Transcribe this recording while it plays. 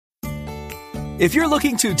If you're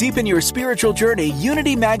looking to deepen your spiritual journey,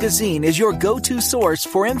 Unity Magazine is your go-to source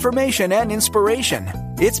for information and inspiration.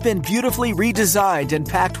 It's been beautifully redesigned and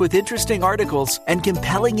packed with interesting articles and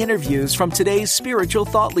compelling interviews from today's spiritual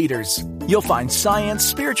thought leaders. You'll find science,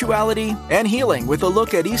 spirituality, and healing with a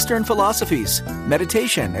look at Eastern philosophies,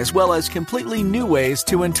 meditation, as well as completely new ways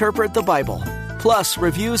to interpret the Bible. Plus,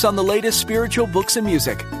 reviews on the latest spiritual books and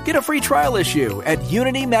music. Get a free trial issue at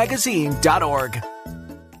unitymagazine.org.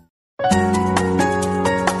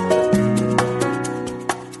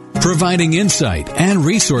 Providing insight and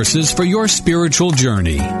resources for your spiritual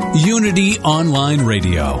journey. Unity Online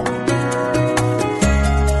Radio.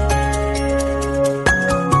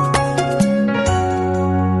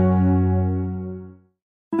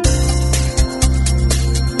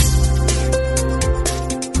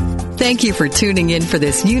 Thank you for tuning in for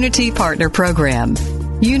this Unity Partner Program.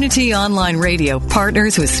 Unity Online Radio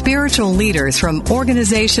partners with spiritual leaders from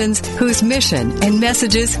organizations whose mission and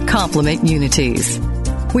messages complement Unity's.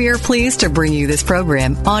 We are pleased to bring you this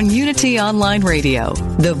program on Unity Online Radio,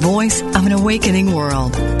 the voice of an awakening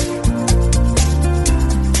world.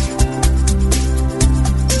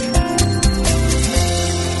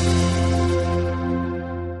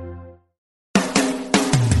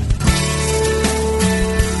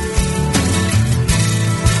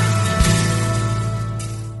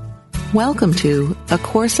 Welcome to A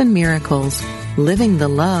Course in Miracles, Living the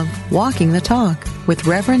Love, Walking the Talk, with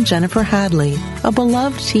Reverend Jennifer Hadley, a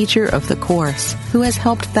beloved teacher of the Course who has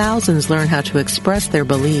helped thousands learn how to express their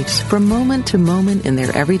beliefs from moment to moment in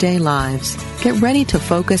their everyday lives. Get ready to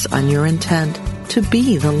focus on your intent to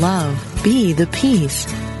be the love, be the peace,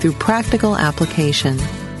 through practical application.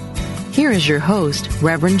 Here is your host,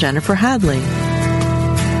 Reverend Jennifer Hadley.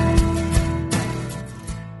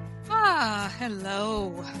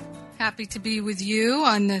 Hello. Happy to be with you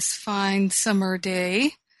on this fine summer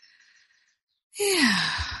day. Yeah,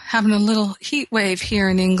 having a little heat wave here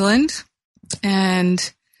in England,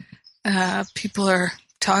 and people are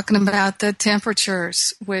talking about the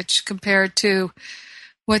temperatures, which compared to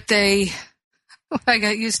what I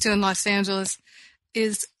got used to in Los Angeles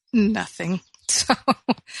is nothing. So,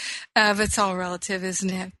 but it's all relative, isn't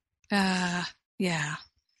it? Yeah.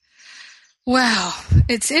 Wow,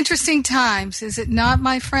 it's interesting times, is it not,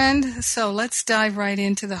 my friend? So let's dive right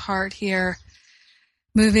into the heart here.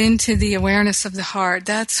 Move into the awareness of the heart.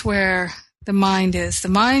 That's where the mind is. The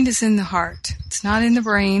mind is in the heart. It's not in the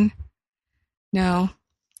brain. No.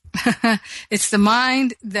 It's the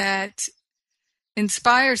mind that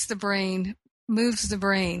inspires the brain, moves the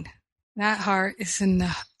brain. That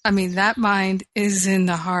mind is in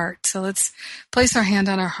the heart. So let's place our hand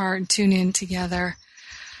on our heart and tune in together.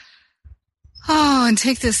 Oh, and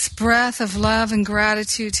take this breath of love and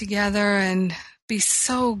gratitude together and be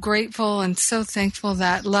so grateful and so thankful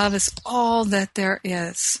that love is all that there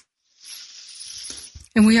is.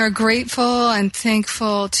 And we are grateful and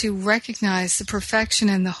thankful to recognize the perfection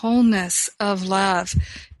and the wholeness of love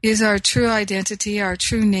is our true identity, our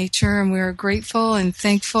true nature, and we are grateful and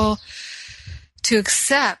thankful to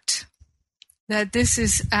accept that this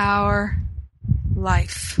is our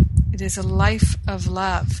life. It is a life of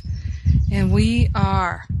love. And we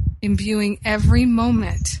are imbuing every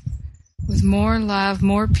moment with more love,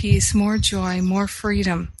 more peace, more joy, more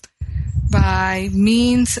freedom by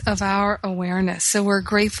means of our awareness. So we're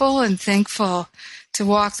grateful and thankful to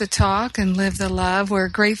walk the talk and live the love. We're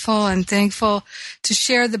grateful and thankful to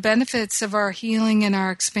share the benefits of our healing and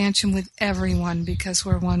our expansion with everyone because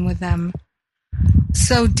we're one with them.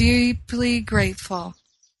 So deeply grateful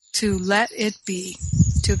to let it be,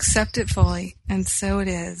 to accept it fully, and so it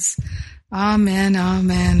is. Amen,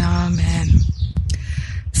 amen, amen.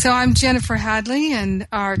 So I'm Jennifer Hadley, and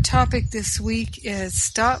our topic this week is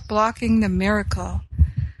Stop Blocking the Miracle.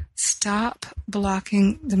 Stop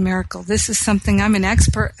blocking the miracle. This is something I'm an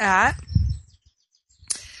expert at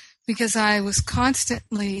because I was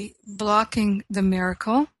constantly blocking the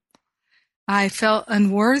miracle. I felt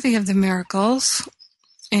unworthy of the miracles.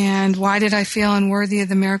 And why did I feel unworthy of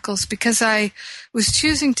the miracles? Because I was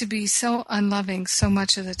choosing to be so unloving so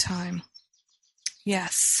much of the time.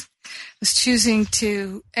 Yes. I was choosing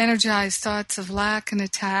to energize thoughts of lack and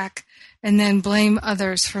attack and then blame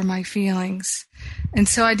others for my feelings. And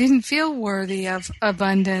so I didn't feel worthy of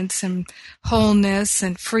abundance and wholeness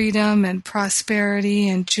and freedom and prosperity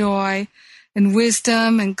and joy and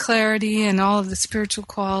wisdom and clarity and all of the spiritual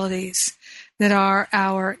qualities that are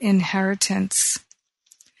our inheritance.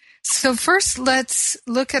 So first, let's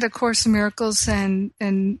look at A Course in Miracles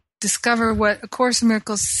and discover what A Course in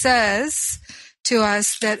Miracles says to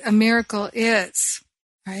us that a miracle is,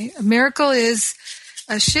 right? A miracle is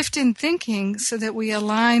a shift in thinking so that we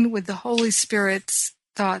align with the Holy Spirit's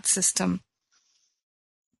thought system,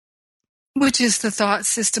 which is the thought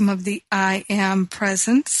system of the I Am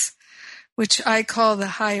presence, which I call the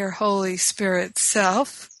higher Holy Spirit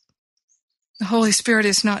self. The Holy Spirit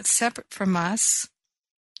is not separate from us.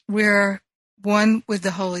 We're one with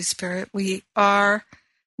the Holy Spirit. We are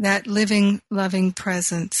that living, loving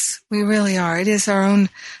presence. We really are. It is our own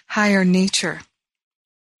higher nature.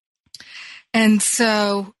 And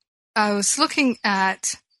so I was looking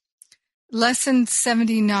at Lesson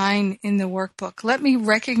 79 in the workbook. Let me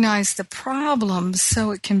recognize the problem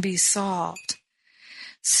so it can be solved.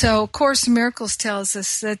 So Course in Miracles tells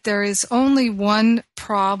us that there is only one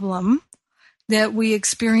problem that we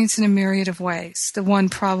experience in a myriad of ways. The one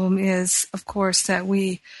problem is, of course, that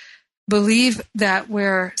we believe that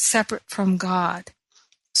we're separate from God.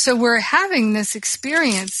 So we're having this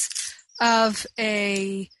experience of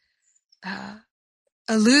a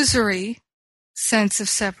illusory sense of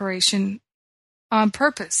separation on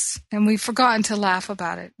purpose, and we've forgotten to laugh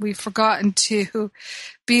about it. We've forgotten to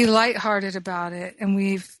be lighthearted about it, and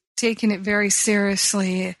we've taken it very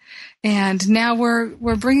seriously. And now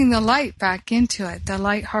we're bringing the light back into it, the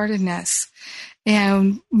lightheartedness.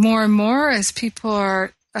 And more as people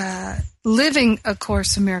are living A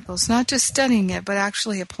Course in Miracles, not just studying it, but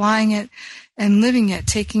actually applying it and living it,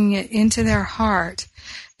 taking it into their heart,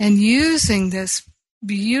 and using this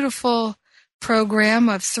beautiful program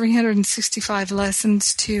of 365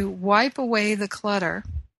 lessons to wipe away the clutter.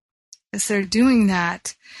 As they're doing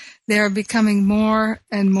that, they're becoming more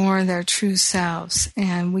and more their true selves,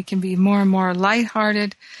 and we can be more and more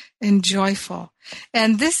lighthearted and joyful.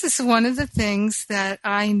 And this is one of the things that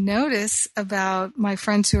I notice about my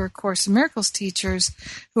friends who are Course in Miracles teachers,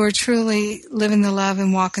 who are truly living the love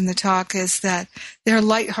and walking the talk, is that they're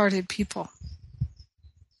lighthearted people.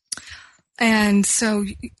 And so,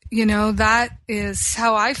 that is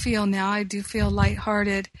how I feel now. I do feel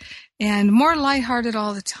lighthearted and more lighthearted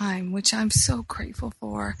all the time, which I'm so grateful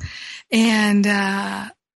for. And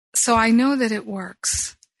so I know that it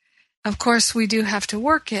works. Of course, we do have to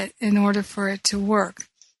work it in order for it to work.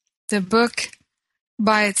 The book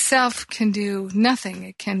by itself can do nothing.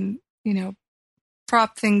 It can,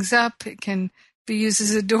 prop things up. It can be used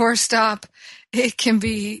as a doorstop. It can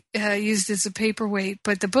be used as a paperweight,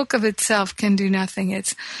 but the book of itself can do nothing.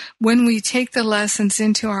 It's when we take the lessons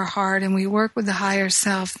into our heart and we work with the higher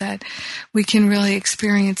self that we can really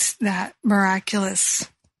experience that miraculous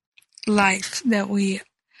life that we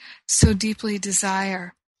so deeply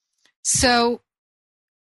desire. So,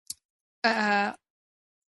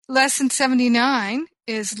 lesson 79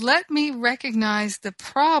 is let me recognize the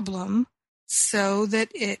problem so that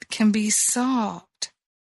it can be solved.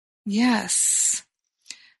 Yes.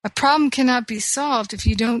 A problem cannot be solved if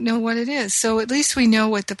you don't know what it is. So at least we know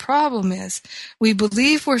what the problem is. We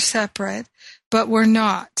believe we're separate, but we're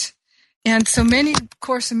not. And so many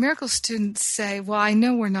Course in Miracles students say, well, I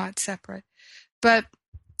know we're not separate. But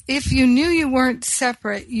if you knew you weren't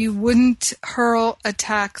separate, you wouldn't hurl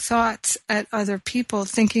attack thoughts at other people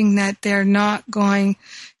thinking that they're not going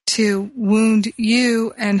to wound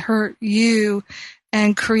you and hurt you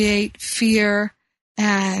and create fear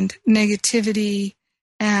and negativity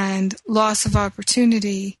and loss of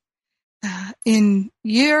opportunity in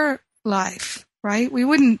your life, right? We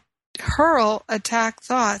wouldn't hurl attack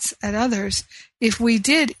thoughts at others if we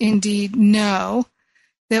did indeed know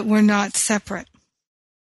that we're not separate.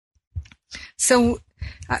 So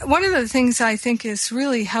one of the things I think is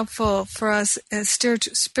really helpful for us as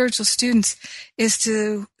spiritual students is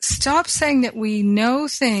to stop saying that we know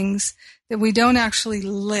things that we don't actually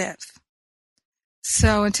live.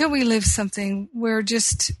 So until we live something, we're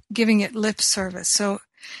just giving it lip service. So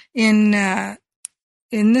in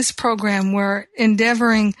this program, we're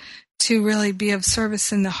endeavoring to really be of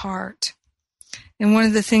service in the heart. And one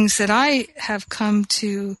of the things that I have come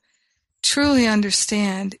to truly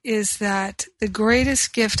understand is that the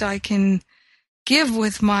greatest gift I can give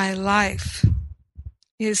with my life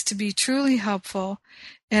is to be truly helpful.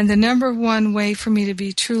 And the number one way for me to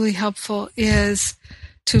be truly helpful is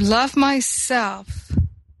to love myself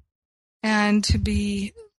and to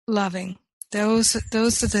be loving. Those are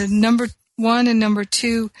the number one and number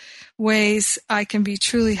two ways I can be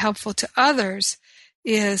truly helpful to others,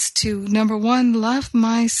 is to, number one, love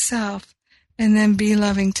myself and then be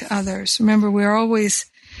loving to others. Remember, we're always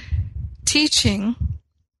teaching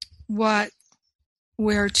what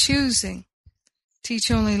we're choosing.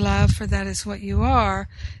 Teach only love, for that is what you are,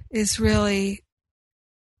 is really,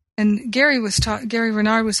 and Gary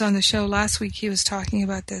Renard was on the show last week. He was talking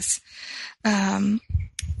about this,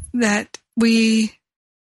 that we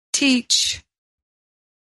teach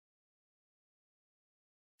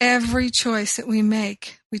every choice that we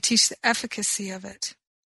make. We teach the efficacy of it.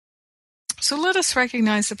 So let us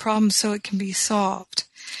recognize the problem so it can be solved.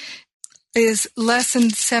 Is lesson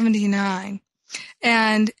 79.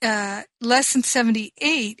 And lesson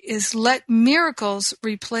 78 is let miracles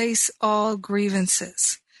replace all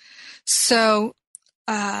grievances. So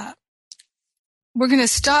we're going to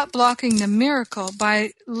stop blocking the miracle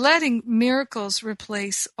by letting miracles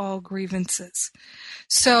replace all grievances.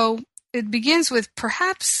 So it begins with,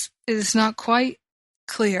 perhaps it is not quite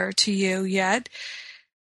clear to you yet,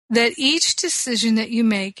 that each decision that you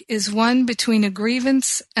make is one between a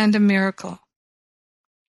grievance and a miracle.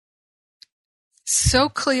 So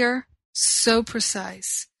clear, so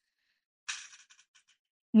precise.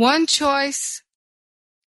 One choice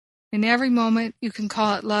in every moment, you can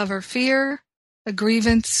call it love or fear, a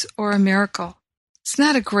grievance or a miracle. It's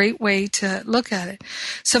not a great way to look at it.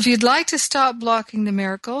 So if you'd like to stop blocking the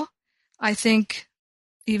miracle, I think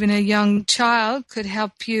even a young child could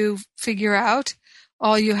help you figure out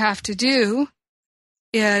all you have to do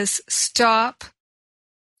is stop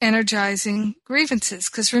energizing grievances.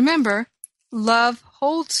 Because remember, love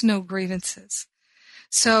holds no grievances.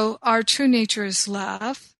 So our true nature is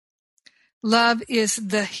love. Love is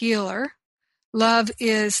the healer. Love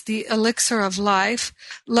is the elixir of life.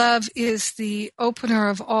 Love is the opener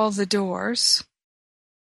of all the doors.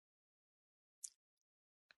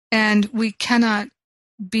 And we cannot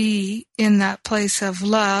be in that place of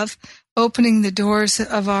love, opening the doors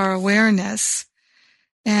of our awareness,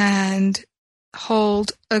 and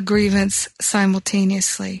hold a grievance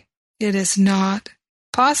simultaneously. It is not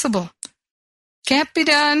possible. Can't be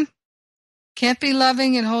done. Can't be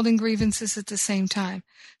loving and holding grievances at the same time.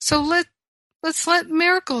 So let's let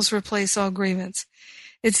miracles replace all grievance.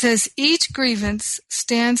 It says each grievance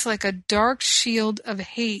stands like a dark shield of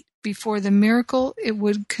hate before the miracle it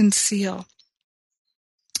would conceal.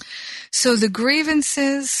 So the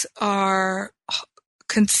grievances are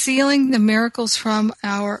concealing the miracles from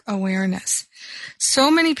our awareness.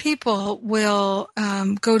 So many people will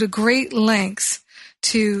go to great lengths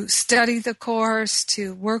to study the course,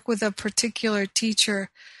 to work with a particular teacher,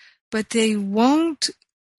 but they won't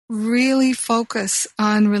really focus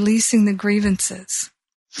on releasing the grievances.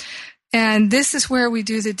 And this is where we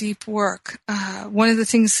do the deep work. One of the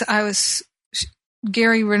things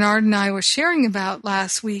Gary Renard and I were sharing about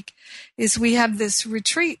last week is we have this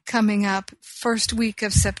retreat coming up first week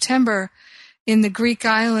of September in the Greek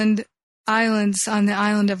islands on the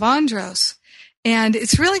island of Andros. And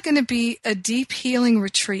it's really going to be a deep healing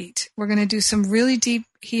retreat. We're going to do some really deep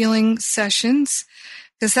healing sessions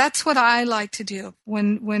because that's what I like to do.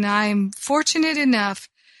 When I'm fortunate enough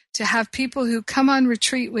to have people who come on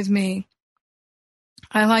retreat with me,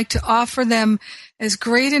 I like to offer them as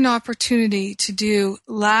great an opportunity to do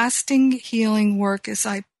lasting healing work as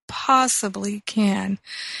I possibly can.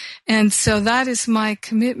 And so that is my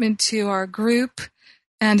commitment to our group,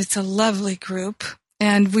 and it's a lovely group.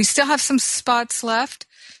 And we still have some spots left,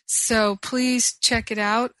 so please check it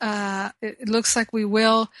out. It looks like we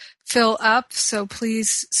will fill up, so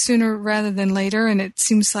please sooner rather than later. And it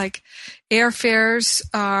seems like airfares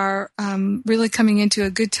are really coming into a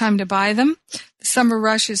good time to buy them. The summer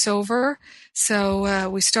rush is over, so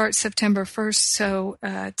we start September 1st, so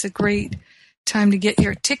it's a great time to get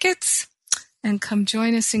your tickets and come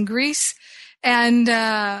join us in Greece. And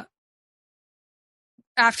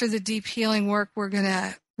after the deep healing work, we're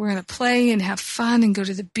gonna play and have fun and go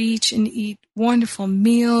to the beach and eat wonderful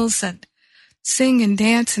meals and sing and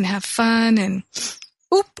dance and have fun and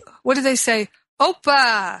what do they say?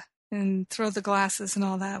 Opa! And throw the glasses and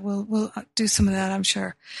all that. We'll do some of that, I'm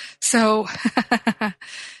sure. So,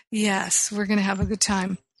 yes, we're going to have a good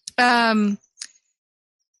time.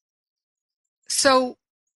 So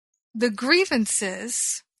the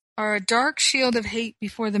grievances are a dark shield of hate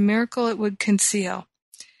before the miracle it would conceal.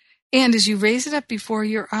 And as you raise it up before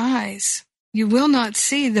your eyes, you will not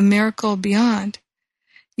see the miracle beyond.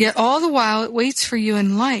 Yet all the while it waits for you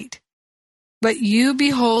in light, but you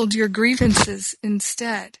behold your grievances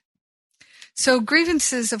instead. So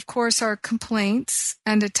grievances, of course, are complaints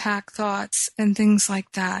and attack thoughts and things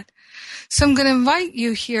like that. So I'm going to invite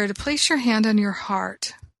you here to place your hand on your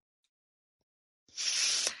heart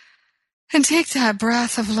and take that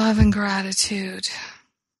breath of love and gratitude.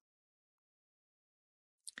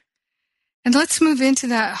 And let's move into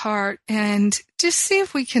that heart and just see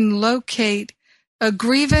if we can locate a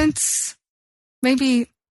grievance,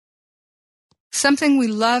 maybe something we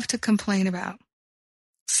love to complain about,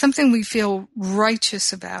 something we feel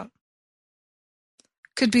righteous about.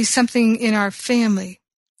 Could be something in our family,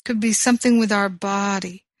 could be something with our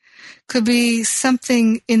body, could be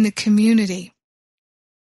something in the community.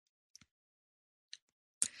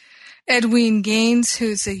 Edwene Gaines,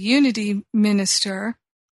 who's a Unity minister,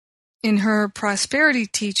 in her prosperity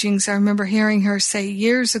teachings, I remember hearing her say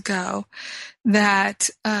years ago that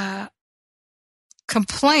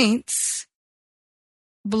complaints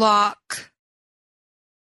block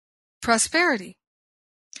prosperity.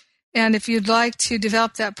 And if you'd like to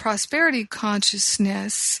develop that prosperity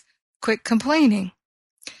consciousness, quit complaining.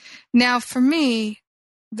 Now, for me,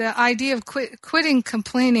 the idea of quitting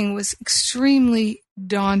complaining was extremely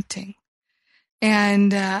daunting.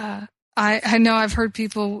 And I know I've heard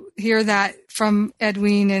people hear that from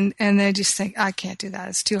Edwene, and they just think, I can't do that.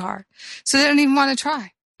 It's too hard. So they don't even want to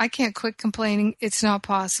try. I can't quit complaining. It's not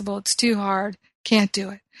possible. It's too hard. Can't do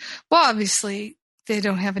it. Well, obviously, they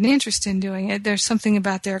don't have an interest in doing it. There's something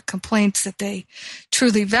about their complaints that they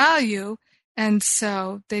truly value, and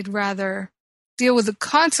so they'd rather deal with the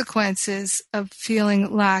consequences of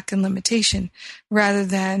feeling lack and limitation rather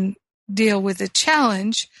than deal with the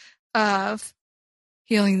challenge of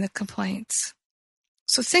healing the complaints.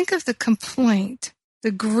 So think of the complaint,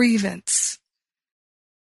 the grievance,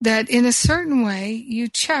 that in a certain way you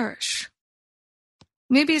cherish.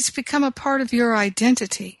 Maybe it's become a part of your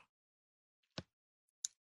identity.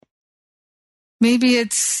 Maybe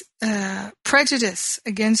it's prejudice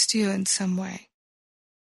against you in some way.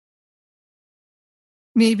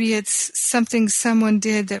 Maybe it's something someone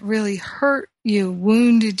did that really hurt you,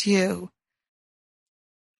 wounded you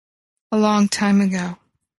a long time ago.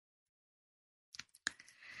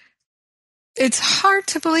 It's hard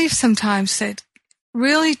to believe sometimes that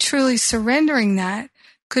really, truly surrendering that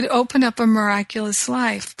could open up a miraculous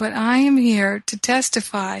life. But I am here to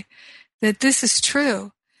testify that this is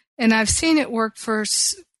true. And I've seen it work for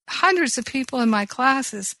hundreds of people in my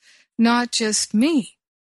classes, not just me.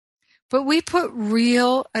 But we put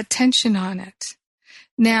real attention on it.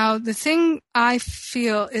 Now, the thing I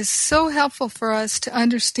feel is so helpful for us to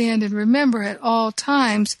understand and remember at all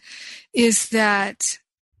times is that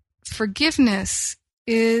forgiveness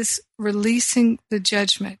is releasing the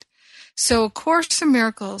judgment. So A Course in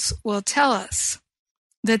Miracles will tell us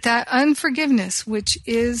that unforgiveness, which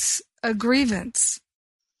is a grievance,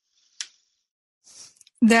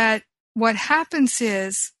 that what happens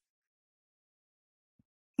is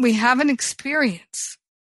we have an experience.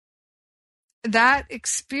 That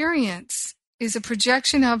experience is a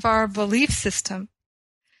projection of our belief system.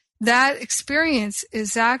 That experience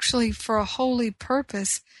is actually for a holy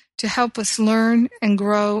purpose to help us learn and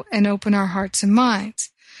grow and open our hearts and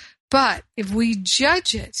minds. But if we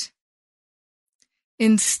judge it,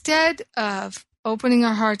 instead of opening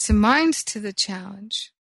our hearts and minds to the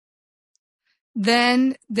challenge,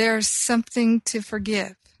 then there's something to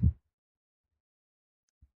forgive.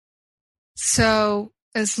 So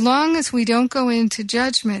as long as we don't go into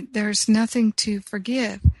judgment, there's nothing to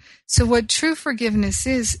forgive. So what true forgiveness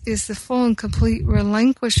is the full and complete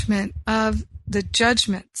relinquishment of the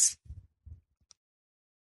judgments.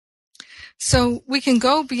 So we can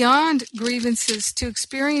go beyond grievances to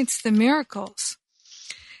experience the miracles.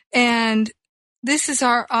 And this is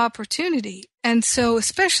our opportunity. And so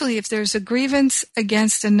especially if there's a grievance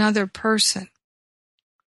against another person,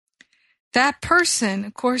 that person,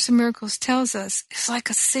 A Course in Miracles tells us, is like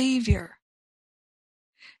a savior.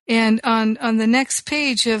 And on the next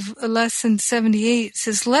page of lesson 78, it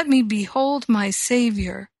says, let me behold my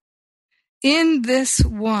Savior. In this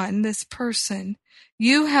person,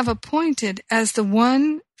 you have appointed as the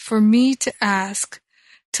one for me to ask,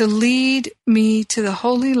 to lead me to the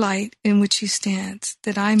holy light in which he stands,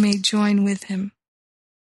 that I may join with him.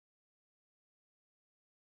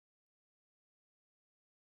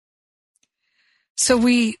 So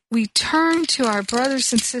we turn to our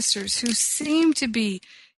brothers and sisters who seem to be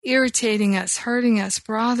irritating us, hurting us,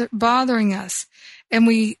 bothering us. And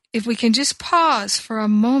if we can just pause for a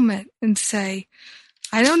moment and say,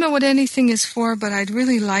 I don't know what anything is for, but I'd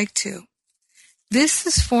really like to. This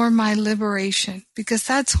is for my liberation, because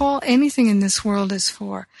that's all anything in this world is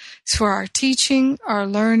for. It's for our teaching, our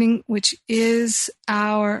learning, which is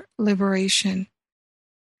our liberation.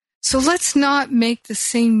 So let's not make the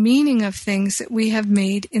same meaning of things that we have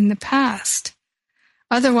made in the past.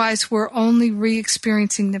 Otherwise, we're only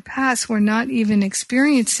re-experiencing the past. We're not even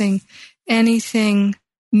experiencing anything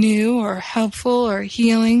new or helpful or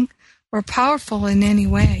healing or powerful in any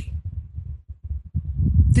way.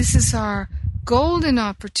 This is our golden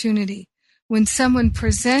opportunity when someone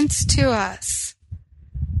presents to us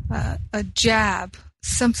a jab,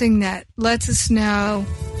 something that lets us know,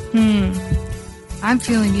 I'm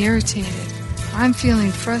feeling irritated. I'm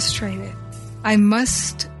feeling frustrated. I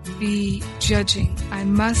must be judging. I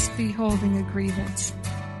must be holding a grievance.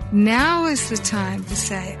 Now is the time to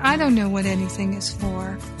say, I don't know what anything is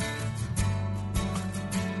for,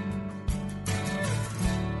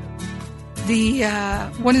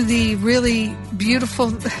 one of the really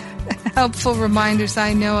beautiful, helpful reminders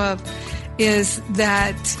I know of is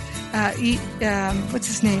that what's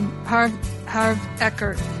his name? Harv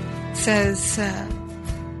Eckert says,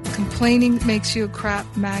 complaining makes you a crap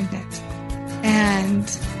magnet,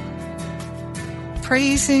 and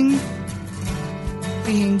praising,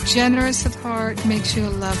 being generous of heart makes you a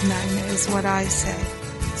love magnet, is what I say.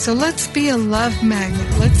 So let's be a love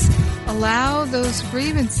magnet. Let's allow those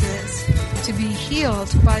grievances to be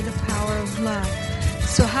healed by the power of love.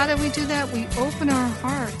 So how do we do that? We open our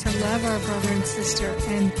heart to love our brother and sister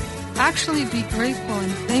and actually be grateful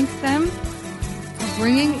and thank them for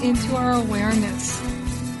bringing into our awareness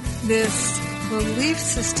this belief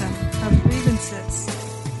system of grievances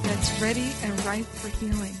that's ready and ripe for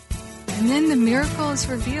healing. And then the miracle is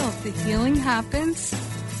revealed. The healing happens,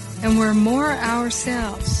 and we're more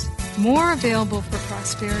ourselves, more available for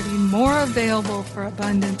prosperity, more available for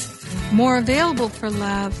abundance, more available for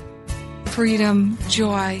love, freedom,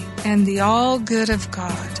 joy, and the all good of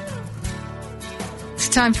God. It's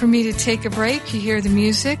time for me to take a break. You hear the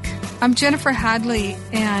music. I'm Jennifer Hadley,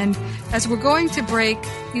 and as we're going to break,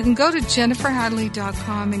 you can go to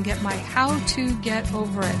jenniferhadley.com and get my How to Get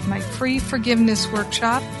Over It, my free forgiveness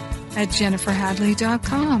workshop at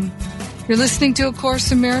jenniferhadley.com. You're listening to A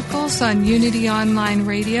Course in Miracles on Unity Online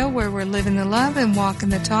Radio, where we're living the love and walking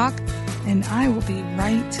the talk, and I will be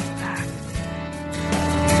right back.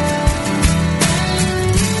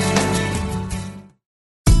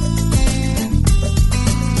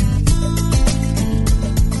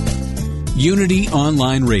 Unity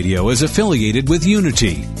Online Radio is affiliated with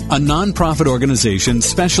Unity, a non-profit organization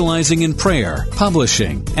specializing in prayer,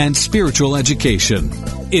 publishing, and spiritual education.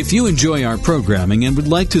 If you enjoy our programming and would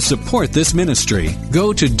like to support this ministry,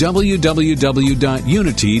 go to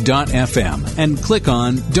www.unity.fm and click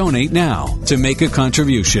on Donate Now to make a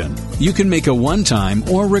contribution. You can make a one-time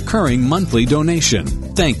or recurring monthly donation.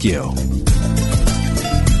 Thank you.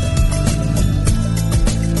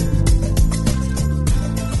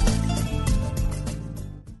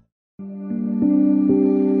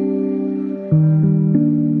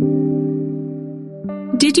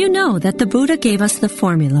 Did you know that the Buddha gave us the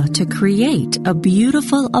formula to create a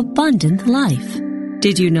beautiful, abundant life?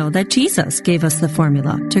 Did you know that Jesus gave us the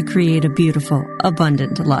formula to create a beautiful,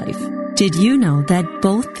 abundant life? Did you know that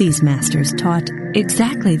both these masters taught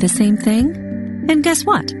exactly the same thing? And guess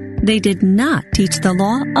what? They did not teach the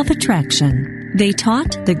law of attraction. They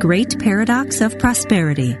taught the great paradox of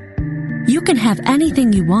prosperity. You can have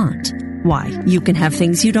anything you want. Why, you can have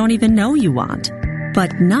things you don't even know you want,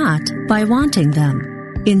 but not by wanting them.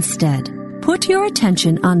 Instead, put your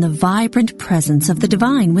attention on the vibrant presence of the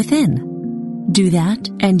divine within. Do that,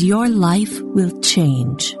 and your life will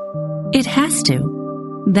change. It has to.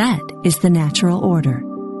 That is the natural order.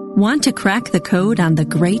 Want to crack the code on the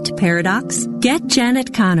great paradox? Get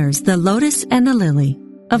Janet Conner's The Lotus and the Lily.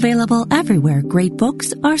 Available everywhere great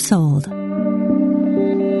books are sold.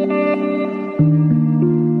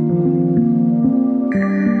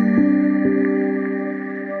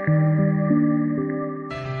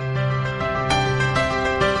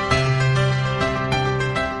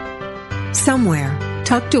 Somewhere,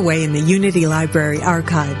 tucked away in the Unity Library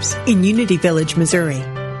archives in Unity Village, Missouri,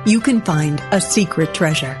 you can find a secret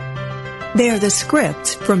treasure. They are the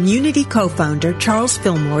scripts from Unity co-founder Charles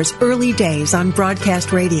Fillmore's early days on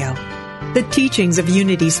broadcast radio. The teachings of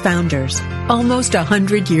Unity's founders, almost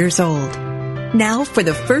 100 years old. Now, for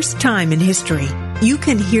the first time in history, you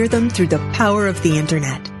can hear them through the power of the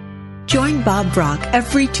Internet. Join Bob Brock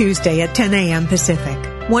every Tuesday at 10 a.m. Pacific,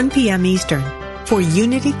 1 p.m. Eastern, for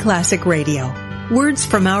Unity Classic Radio, Words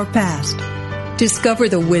from Our Past. Discover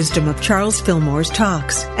the wisdom of Charles Fillmore's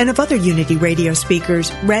talks and of other Unity radio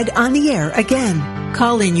speakers read on the air again.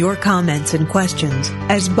 Call in your comments and questions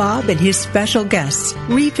as Bob and his special guests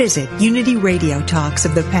revisit Unity radio talks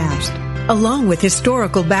of the past, along with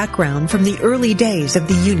historical background from the early days of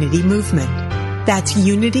the Unity movement. That's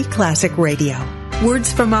Unity Classic Radio,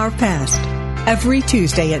 Words from Our Past, every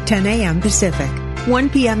Tuesday at 10 a.m. Pacific, 1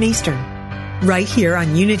 p.m. Eastern. Right here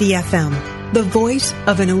on Unity FM, the voice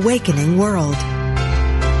of an awakening world.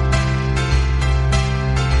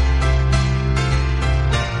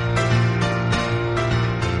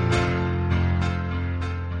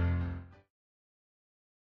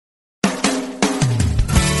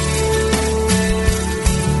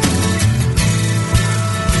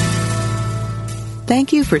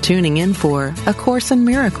 Thank you for tuning in for A Course in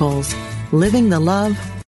Miracles, Living the Love.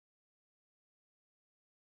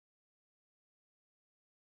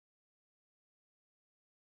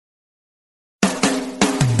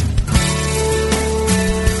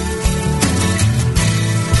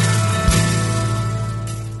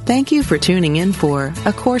 Thank you for tuning in for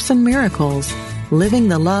A Course in Miracles, Living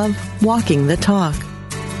the Love, Walking the Talk.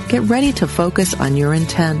 Get ready to focus on your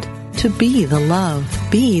intent to be the love,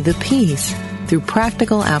 be the peace through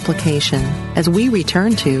practical application as we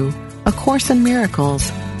return to A Course in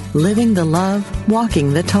Miracles, Living the Love,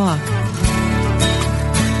 Walking the Talk.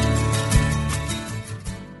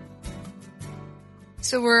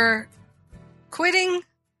 So we're quitting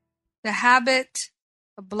the habit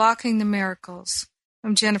of blocking the miracles.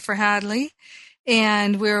 I'm Jennifer Hadley,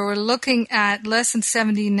 and we're looking at lesson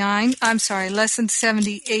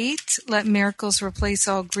 78, Let Miracles Replace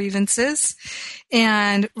All Grievances,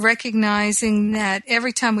 and recognizing that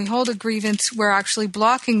every time we hold a grievance, we're actually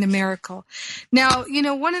blocking the miracle. Now,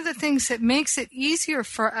 one of the things that makes it easier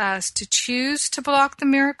for us to choose to block the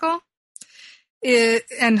miracle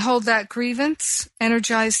and hold that grievance,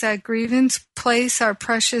 energize that grievance, place our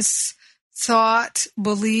precious thought,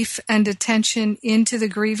 belief, and attention into the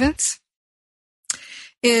grievance,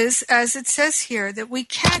 is, as it says here, that we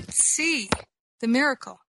can't see the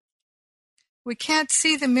miracle. We can't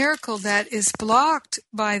see the miracle that is blocked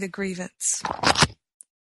by the grievance.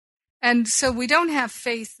 And so we don't have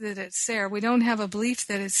faith that it's there. We don't have a belief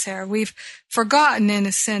that it's there. We've forgotten, in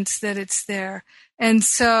a sense, that it's there. And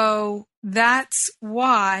so that's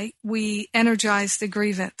why we energize the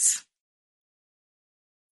grievance,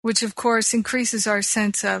 which of course increases our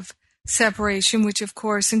sense of separation, which of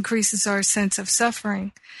course increases our sense of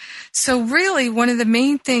suffering. So really, one of the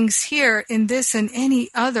main things here in this and any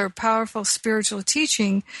other powerful spiritual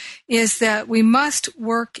teaching is that we must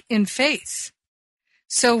work in faith.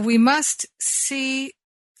 So we must see,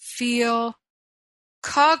 feel,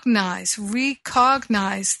 recognize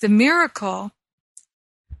the miracle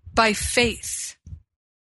by faith.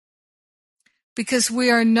 Because we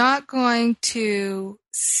are not going to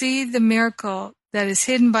see the miracle that is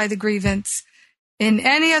hidden by the grievance in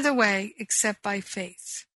any other way except by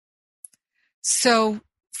faith. So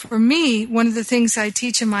for me, one of the things I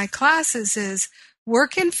teach in my classes is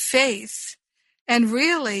work in faith and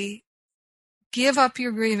really give up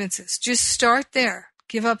your grievances. Just start there.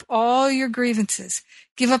 Give up all your grievances.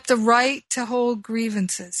 Give up the right to hold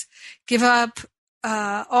grievances. Give up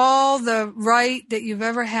all the right that you've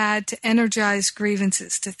ever had to energize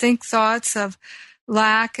grievances, to think thoughts of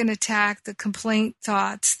lack and attack, the complaint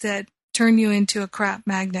thoughts that turn you into a crap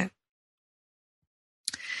magnet,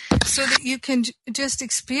 so that you can just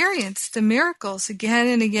experience the miracles again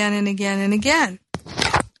and again and again and again.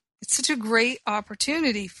 It's such a great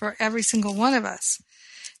opportunity for every single one of us.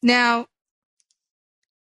 Now,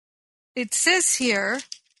 it says here,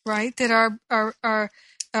 right, that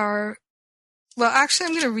well, actually,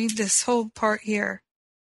 I'm going to read this whole part here.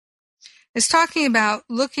 It's talking about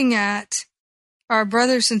looking at our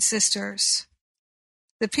brothers and sisters,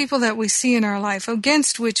 the people that we see in our life,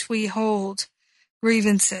 against which we hold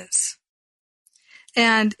grievances.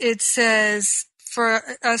 And it says for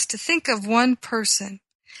us to think of one person.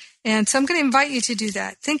 And so I'm going to invite you to do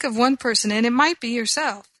that. Think of one person, and it might be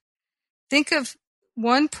yourself. Think of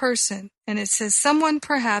one person, and it says someone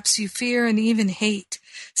perhaps you fear and even hate,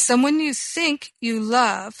 someone you think you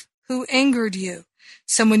love who angered you,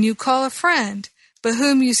 someone you call a friend, but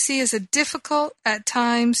whom you see as a difficult at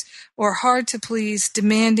times or hard to please,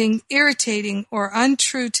 demanding, irritating, or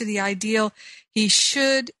untrue to the ideal he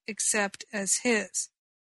should accept as his,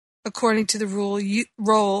 according to the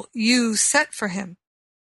role you set for him.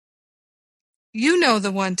 You know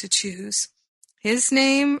the one to choose. His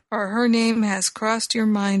name or her name has crossed your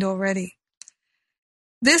mind already.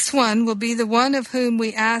 This one will be the one of whom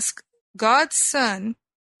we ask God's Son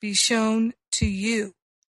be shown to you.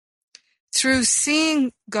 Through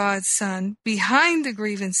seeing God's Son behind the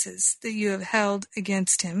grievances that you have held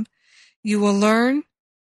against him, you will learn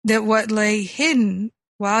that what lay hidden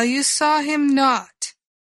while you saw him not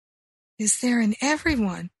is there in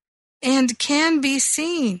everyone and can be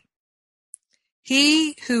seen.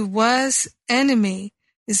 He who was enemy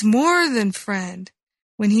is more than friend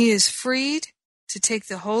when he is freed to take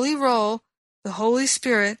the holy role the Holy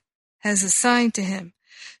Spirit has assigned to him.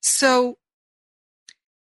 So,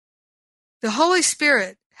 the Holy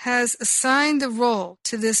Spirit has assigned the role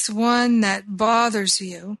to this one that bothers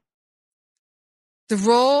you, the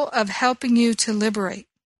role of helping you to liberate,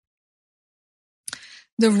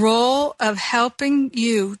 the role of helping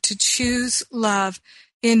you to choose love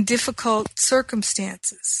in difficult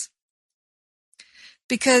circumstances.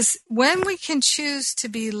 Because when we can choose to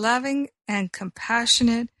be loving and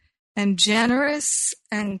compassionate and generous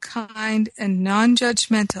and kind and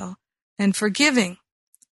non-judgmental and forgiving,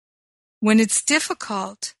 when it's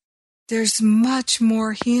difficult, there's much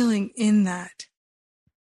more healing in that,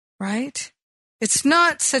 right? It's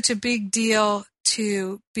not such a big deal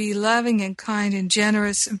to be loving and kind and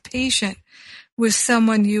generous and patient with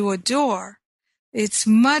someone you adore. It's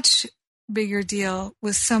much bigger deal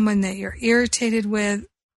with someone that you're irritated with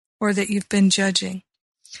or that you've been judging.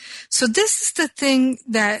 So this is the thing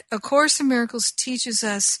that A Course in Miracles teaches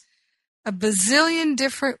us a bazillion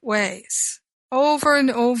different ways, over and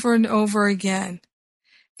over and over again.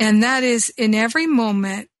 And that is, in every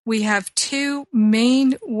moment, we have two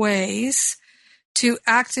main ways to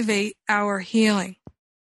activate our healing.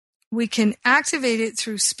 We can activate it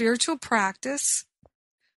through spiritual practice,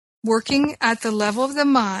 working at the level of the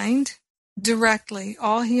mind directly.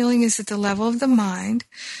 All healing is at the level of the mind.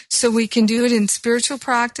 So we can do it in spiritual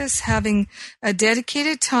practice, having a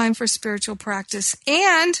dedicated time for spiritual practice,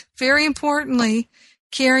 and, very importantly,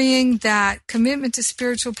 carrying that commitment to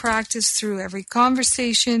spiritual practice through every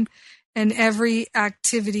conversation and every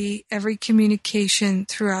activity, every communication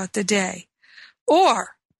throughout the day.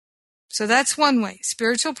 Or, so that's one way,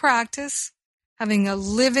 spiritual practice, having a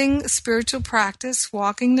living spiritual practice,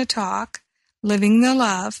 walking the talk, living the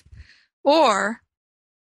love. Or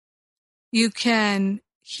you can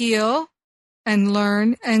heal and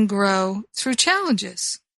learn and grow through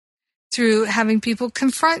challenges, through having people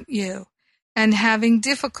confront you and having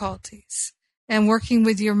difficulties and working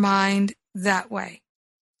with your mind that way.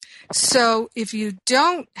 So if you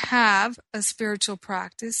don't have a spiritual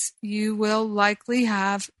practice, you will likely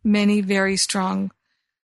have many very strong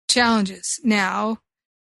challenges. Now,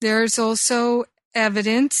 there's also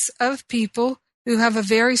evidence of people who have a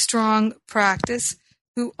very strong practice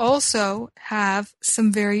who also have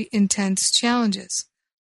some very intense challenges.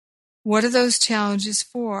 What are those challenges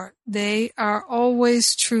for? They are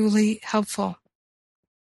always truly helpful.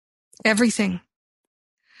 Everything.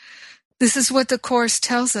 This is what the Course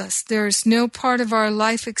tells us. There is no part of our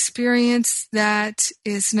life experience that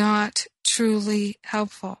is not truly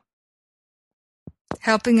helpful.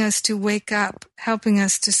 Helping us to wake up, helping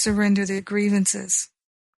us to surrender the grievances.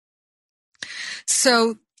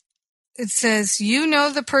 So it says, you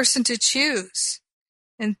know the person to choose.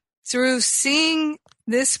 And through seeing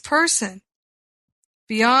this person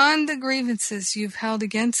beyond the grievances you've held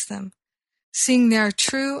against them, seeing their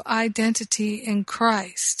true identity in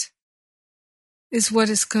Christ, is what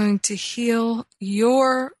is going to heal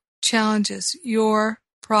your challenges, your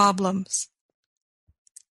problems.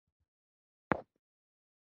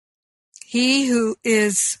 He who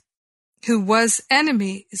was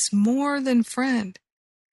enemy is more than friend.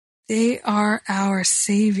 They are our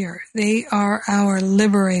Savior. They are our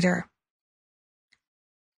liberator.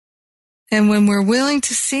 And when we're willing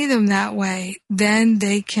to see them that way, then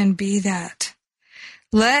they can be that.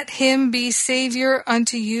 Let him be Savior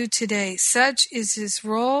unto you today. Such is his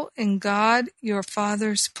role in God, your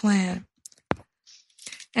Father's plan.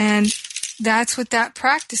 And that's what that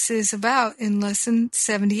practice is about in Lesson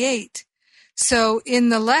 78. So in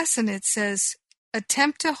the lesson it says,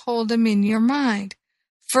 attempt to hold him in your mind,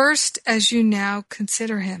 first as you now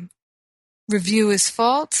consider him. Review his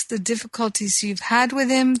faults, the difficulties you've had with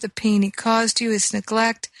him, the pain he caused you, his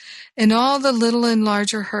neglect, and all the little and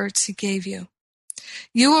larger hurts he gave you.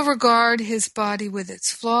 You will regard his body with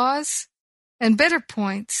its flaws and better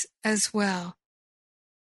points as well.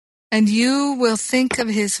 And you will think of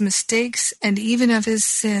his mistakes and even of his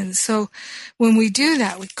sins. So when we do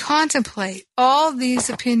that, we contemplate all these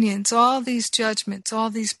opinions, all these judgments, all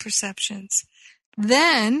these perceptions.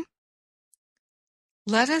 Then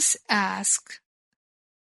let us ask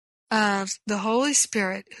of the Holy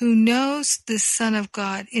Spirit, who knows the Son of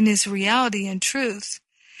God in his reality and truth,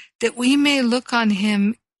 that we may look on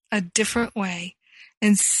him a different way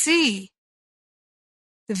and see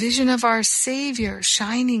the vision of our Savior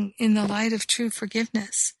shining in the light of true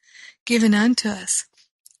forgiveness given unto us.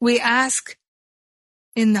 We ask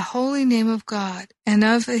in the holy name of God and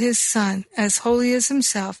of his Son, as holy as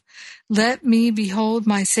himself, let me behold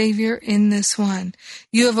my Savior in this one.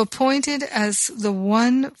 You have appointed as the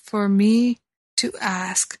one for me to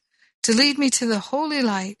ask, to lead me to the holy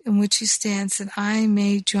light in which he stands, that I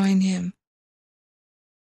may join him.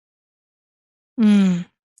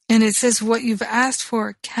 And it says, what you've asked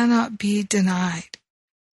for cannot be denied.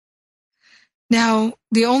 Now,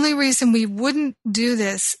 the only reason we wouldn't do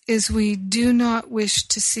this is we do not wish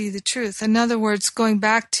to see the truth. In other words, going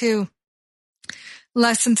back to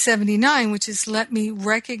Lesson 79, which is let me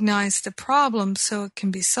recognize the problem so it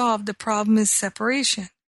can be solved. The problem is separation.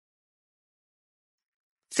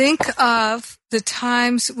 Think of the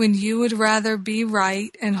times when you would rather be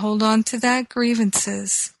right and hold on to that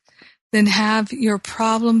grievances than have your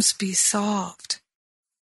problems be solved.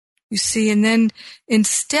 You see, and then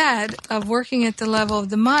instead of working at the level of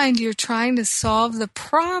the mind, you're trying to solve the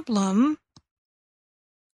problem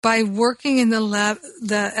by working at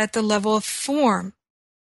the level of form,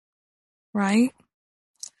 right?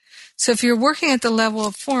 So if you're working at the level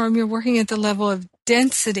of form, you're working at the level of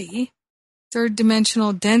density, third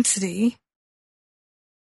dimensional density.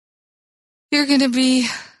 You're going to be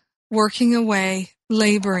working away,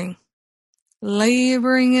 laboring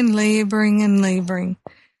and laboring and laboring.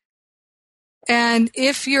 And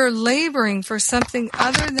if you're laboring for something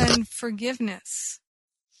other than forgiveness,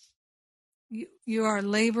 you are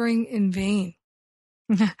laboring in vain.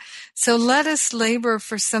 So let us labor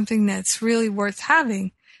for something that's really worth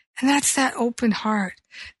having. And that's that open heart,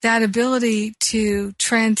 that ability to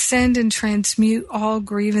transcend and transmute all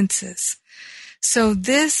grievances. So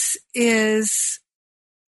this is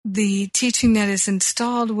the teaching that is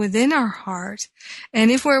installed within our heart. And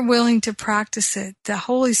if we're willing to practice it, the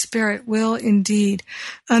Holy Spirit will indeed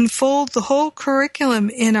unfold the whole curriculum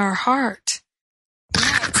in our heart.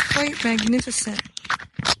 Yeah, it's quite magnificent.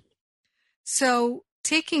 So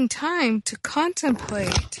taking time to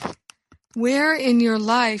contemplate where in your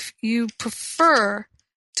life you prefer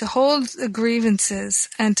to hold the grievances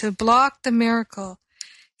and to block the miracle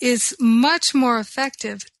is much more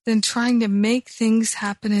effective than trying to make things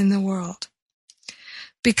happen in the world.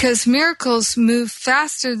 Because miracles move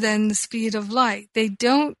faster than the speed of light. They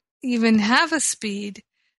don't even have a speed.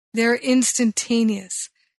 They're instantaneous.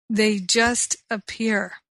 They just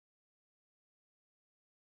appear.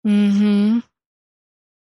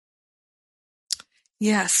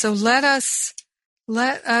 Yeah, so let us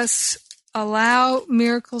allow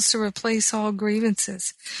miracles to replace all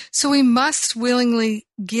grievances. So we must willingly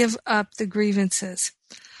give up the grievances.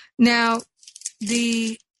 Now,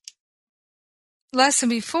 the lesson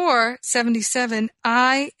before, 77,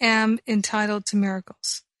 I am entitled to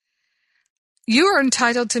miracles. You are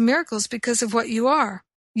entitled to miracles because of what you are.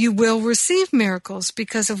 You will receive miracles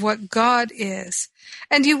because of what God is.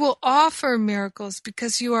 And you will offer miracles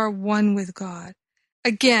because you are one with God.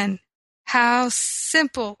 Again, how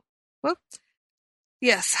simple.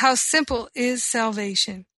 How simple is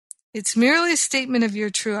salvation? It's merely a statement of your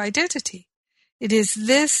true identity. It is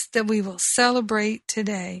this that we will celebrate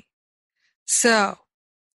today. So,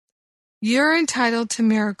 you're entitled to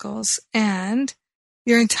miracles, and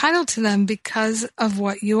you're entitled to them because of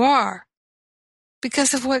what you are,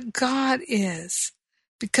 because of what God is,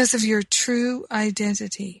 because of your true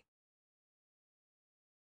identity.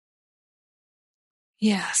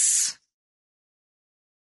 Yes.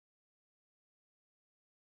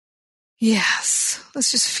 Yes.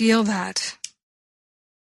 Let's just feel that.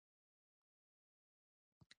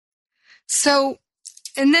 So,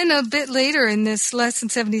 and then a bit later in this lesson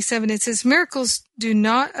 77, it says, miracles do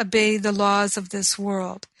not obey the laws of this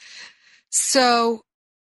world. So,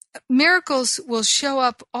 miracles will show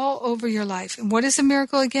up all over your life. And what is a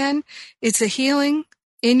miracle again? It's a healing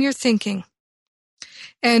in your thinking.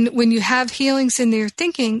 And when you have healings in your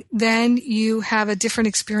thinking, then you have a different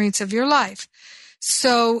experience of your life.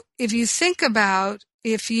 So if you think about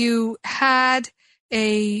if you had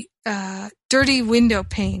a dirty window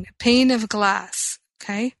pane, a pane of glass,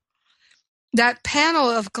 okay? That panel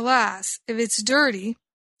of glass, if it's dirty,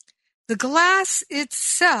 the glass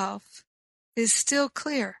itself is still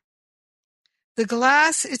clear. The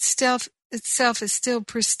glass itself is still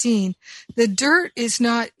pristine. The dirt is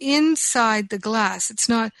not inside the glass. It's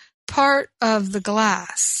not part of the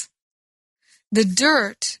glass. The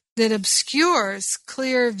dirt that obscures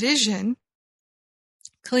clear vision,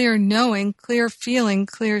 clear knowing, clear feeling,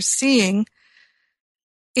 clear seeing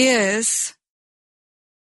is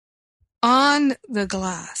on the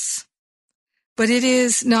glass, but it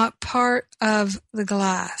is not part of the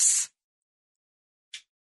glass.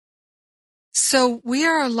 So we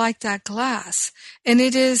are like that glass, and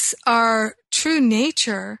it is our true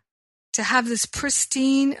nature to have this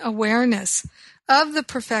pristine awareness of the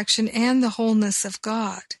perfection and the wholeness of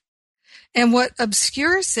God. And what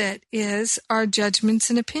obscures it is our judgments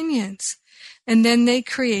and opinions. And then they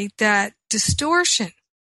create that distortion.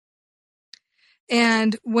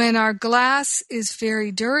 And when our glass is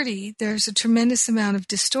very dirty, there's a tremendous amount of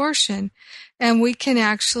distortion, and we can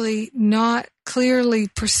actually not clearly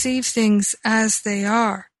perceive things as they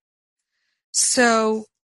are. So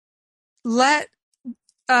let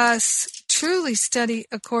us truly study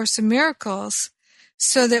A Course in Miracles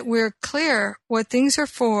so that we're clear what things are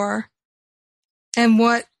for and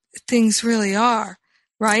what things really are,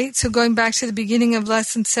 right? So going back to the beginning of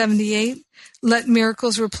lesson 78, let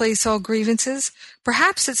miracles replace all grievances.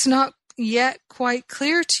 Perhaps it's not yet quite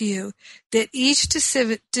clear to you that each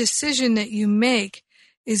decision that you make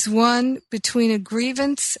is one between a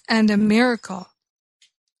grievance and a miracle.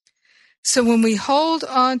 So when we hold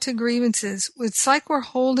on to grievances, it's like we're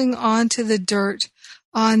holding on to the dirt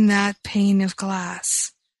on that pane of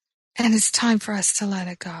glass. And it's time for us to let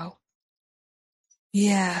it go.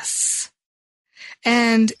 Yes.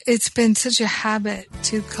 And it's been such a habit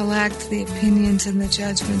to collect the opinions and the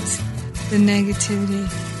judgments, the negativity,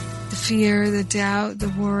 the fear, the doubt, the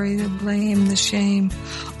worry, the blame, the shame,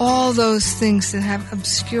 all those things that have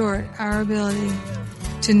obscured our ability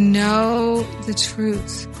to know the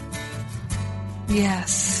truth.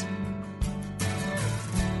 Yes.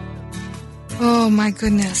 Oh my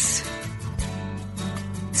goodness.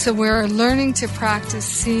 So we're learning to practice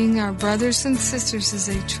seeing our brothers and sisters as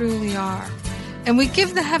they truly are. And we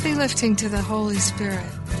give the heavy lifting to the Holy Spirit.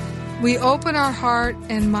 We open our heart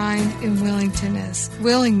and mind in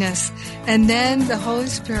willingness, and then the Holy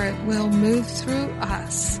Spirit will move through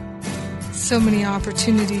us. So many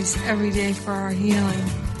opportunities every day for our healing.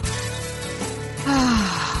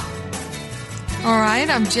 All right,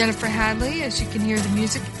 I'm Jennifer Hadley. As you can hear the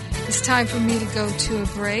music, it's time for me to go to a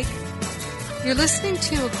break. You're listening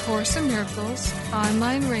to A Course in Miracles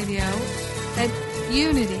online radio at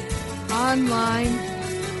Unity Online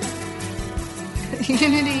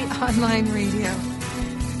Radio.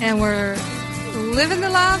 And we're living the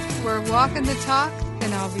love, we're walking the talk,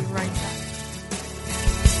 and I'll be right back.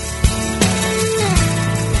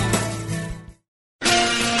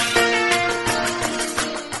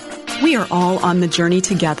 We are all on the journey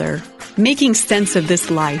together, making sense of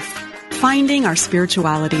this life, finding our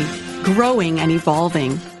spirituality, growing and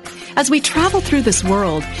evolving. As we travel through this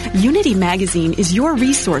world, Unity Magazine is your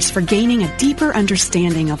resource for gaining a deeper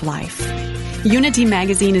understanding of life. Unity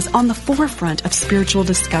Magazine is on the forefront of spiritual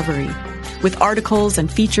discovery, with articles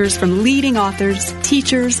and features from leading authors,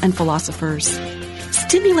 teachers, and philosophers.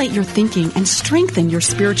 Stimulate your thinking and strengthen your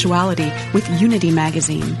spirituality with Unity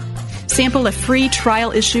Magazine. Sample a free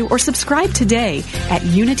trial issue or subscribe today at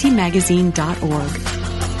unitymagazine.org.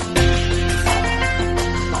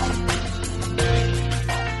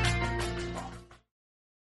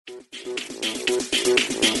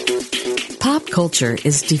 Pop culture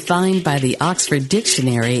is defined by the Oxford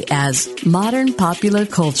Dictionary as modern popular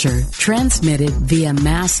culture transmitted via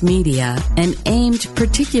mass media and aimed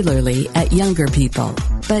particularly at younger people.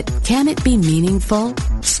 But can it be meaningful?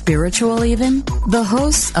 Spiritual even? The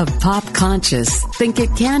hosts of Pop Conscious think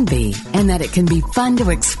it can be, and that it can be fun to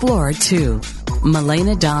explore too.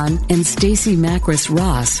 Milena Dawn and Stacey Macris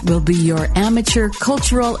Ross will be your amateur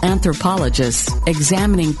cultural anthropologists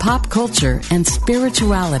examining pop culture and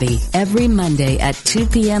spirituality every Monday at 2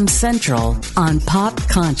 p.m. Central on Pop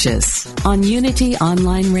Conscious on Unity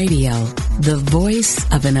Online Radio, the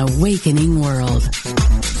voice of an awakening world.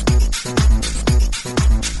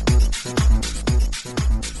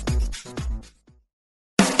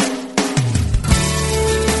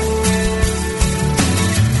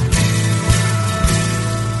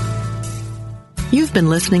 You've been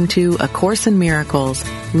listening to A Course in Miracles,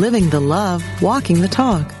 Living the Love, Walking the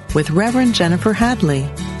Talk with Reverend Jennifer Hadley.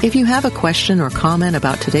 If you have a question or comment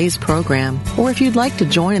about today's program, or if you'd like to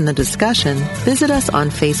join in the discussion, visit us on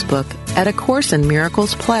Facebook at A Course in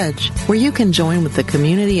Miracles Pledge, where you can join with the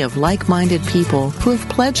community of like-minded people who have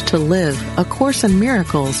pledged to live A Course in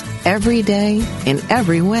Miracles every day in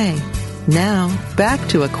every way. Now, back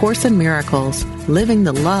to A Course in Miracles, Living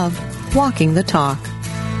the Love, Walking the Talk.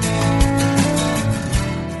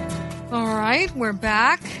 We're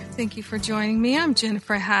back. Thank you for joining me. I'm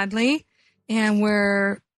Jennifer Hadley, and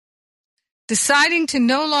we're deciding to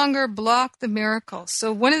no longer block the miracle.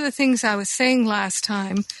 So one of the things I was saying last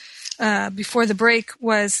time before the break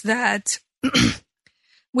was that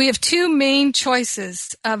we have two main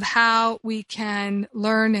choices of how we can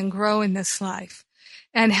learn and grow in this life,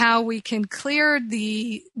 and how we can clear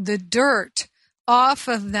the dirt off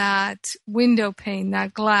of that window pane,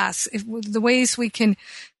 that glass, the ways we can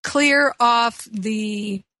clear off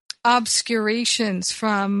the obscurations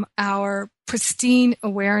from our pristine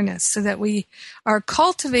awareness so that we are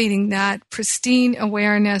cultivating that pristine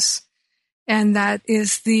awareness, and that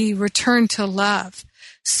is the return to love.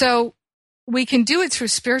 So we can do it through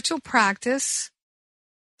spiritual practice,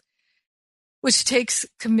 which takes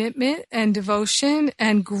commitment and devotion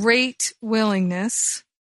and great willingness,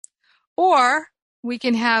 or we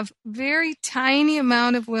can have very tiny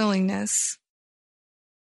amount of willingness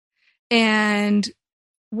and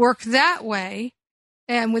work that way.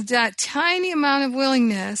 And with that tiny amount of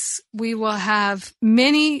willingness, we will have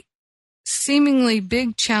many seemingly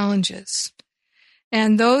big challenges.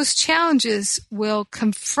 And those challenges will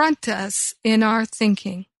confront us in our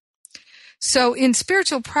thinking. So in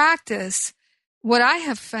spiritual practice, what I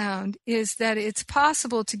have found is that it's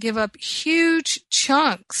possible to give up huge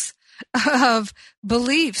chunks of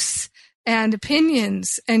beliefs and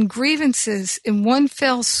opinions and grievances in one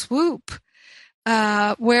fell swoop.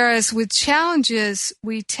 Whereas with challenges,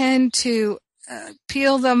 we tend to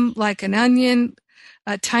peel them like an onion,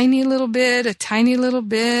 a tiny little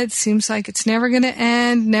bit, seems like it's never going to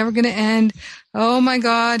end. Oh my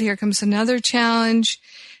God, here comes another challenge.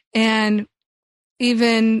 And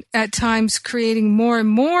even at times creating more and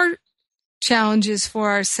more challenges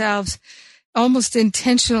for ourselves, almost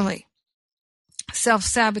intentionally.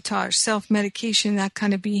 Self-sabotage, self-medication, that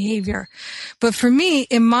kind of behavior. But for me,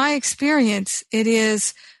 in my experience, it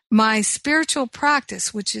is my spiritual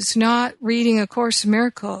practice, which is not reading A Course in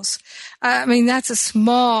Miracles. I mean, that's a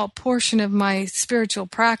small portion of my spiritual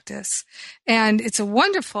practice. And it's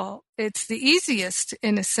the easiest,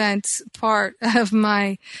 in a sense, part of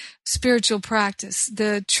my spiritual practice.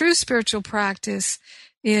 The true spiritual practice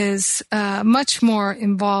is much more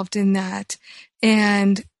involved in that.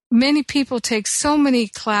 And many people take so many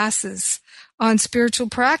classes on spiritual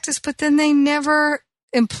practice, but then they never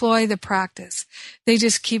employ the practice. They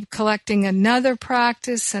just keep collecting another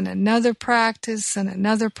practice and another practice and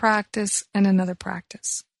another practice and another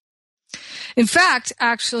practice. In fact,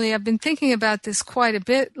 actually, I've been thinking about this quite a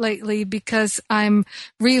bit lately because I'm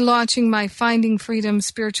relaunching my Finding Freedom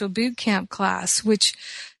Spiritual Bootcamp class, which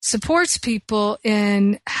supports people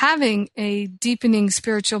in having a deepening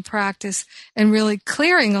spiritual practice and really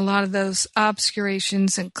clearing a lot of those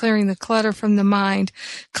obscurations and clearing the clutter from the mind,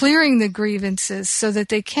 clearing the grievances so that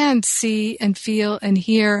they can see and feel and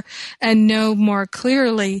hear and know more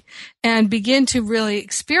clearly and begin to really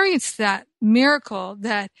experience that miracle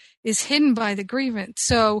that is hidden by the grievance.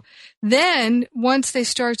 So then once they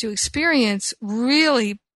start to experience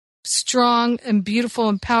really strong and beautiful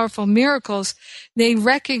and powerful miracles, they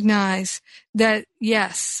recognize that,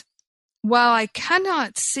 yes, while I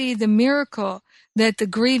cannot see the miracle that the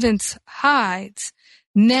grievance hides,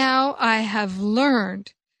 now I have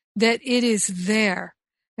learned that it is there.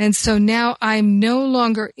 And so now I'm no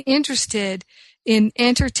longer interested in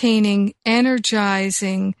entertaining,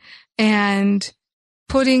 energizing, and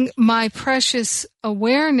putting my precious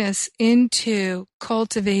awareness into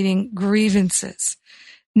cultivating grievances.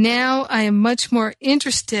 Now I am much more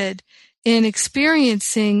interested in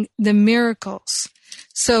experiencing the miracles.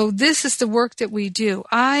 So this is the work that we do.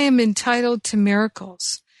 I am entitled to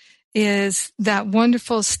miracles is that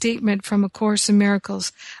wonderful statement from A Course in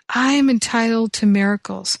Miracles. I am entitled to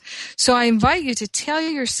miracles. So I invite you to tell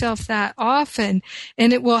yourself that often,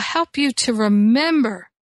 and it will help you to remember.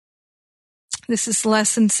 This is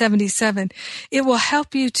lesson 77. It will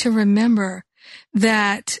help you to remember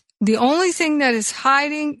that the only thing that is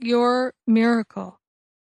hiding your miracle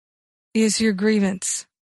is your grievance.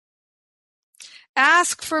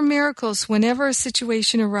 Ask for miracles whenever a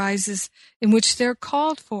situation arises in which they're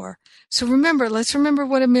called for. So let's remember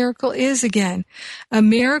what a miracle is again. A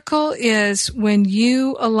miracle is when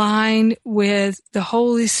you align with the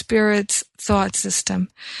Holy Spirit's thought system,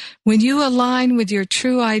 when you align with your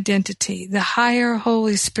true identity, the higher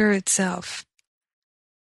Holy Spirit self.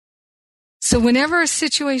 So whenever a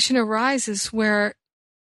situation arises where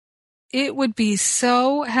it would be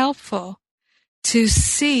so helpful to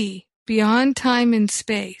see beyond time and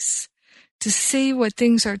space, to see what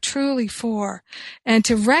things are truly for, and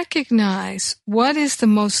to recognize what is the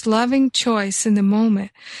most loving choice in the moment,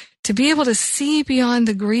 to be able to see beyond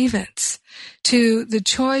the grievance to the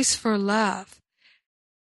choice for love.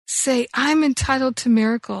 Say, I'm entitled to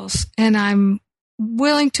miracles, and I'm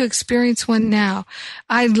willing to experience one now.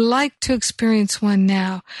 I'd like to experience one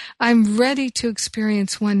now. I'm ready to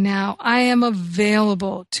experience one now. I am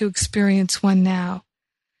available to experience one now.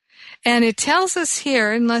 And it tells us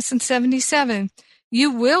here in lesson 77,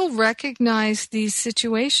 you will recognize these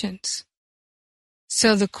situations.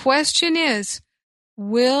 So the question is,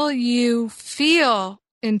 will you feel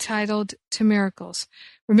entitled to miracles?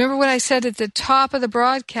 Remember what I said at the top of the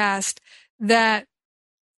broadcast, that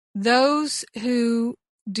those who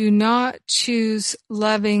do not choose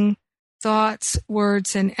loving thoughts,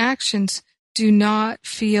 words, and actions do not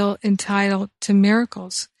feel entitled to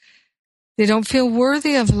miracles. They don't feel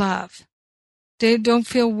worthy of love. They don't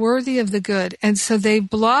feel worthy of the good. And so they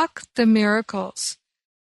block the miracles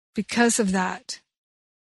because of that.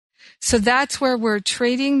 So that's where we're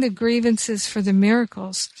trading the grievances for the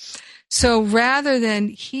miracles. So rather than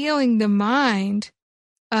healing the mind,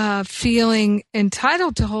 feeling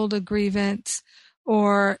entitled to hold a grievance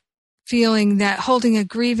or feeling that holding a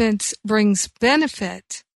grievance brings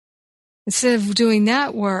benefit, instead of doing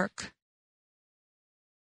that work,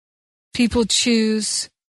 people choose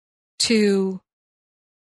to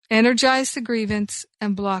energize the grievance,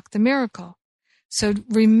 and block the miracle. So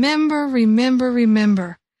remember, remember,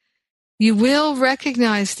 remember. You will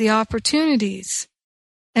recognize the opportunities.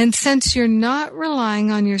 And since you're not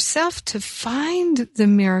relying on yourself to find the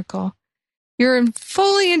miracle, you're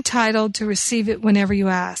fully entitled to receive it whenever you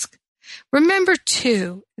ask. Remember,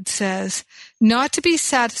 too, it says, not to be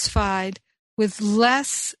satisfied with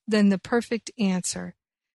less than the perfect answer.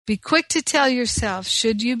 Be quick to tell yourself,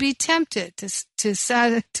 should you be tempted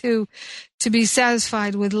to be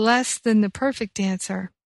satisfied with less than the perfect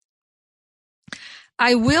answer.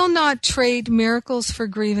 I will not trade miracles for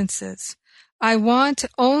grievances. I want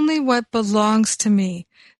only what belongs to me.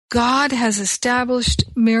 God has established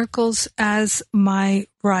miracles as my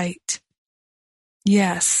right.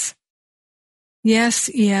 Yes. Yes,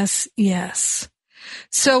 yes, yes.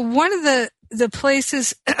 So one of the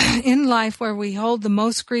places in life where we hold the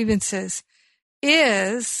most grievances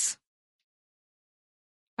is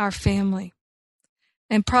our family.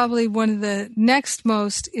 And probably one of the next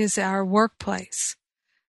most is our workplace,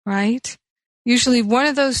 right? Usually one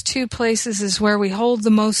of those two places is where we hold the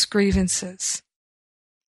most grievances.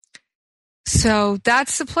 So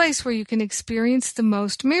that's the place where you can experience the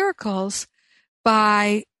most miracles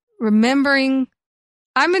by remembering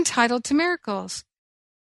I'm entitled to miracles.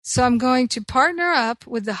 So I'm going to partner up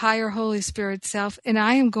with the higher Holy Spirit self, and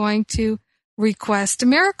I am going to request a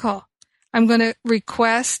miracle. I'm going to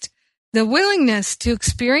request the willingness to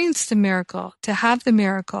experience the miracle, to have the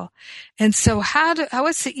miracle. And so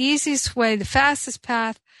what's the easiest way, the fastest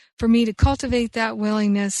path for me to cultivate that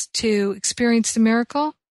willingness to experience the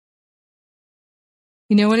miracle?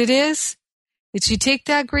 You know what it is? It's you take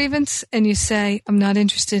that grievance and you say, I'm not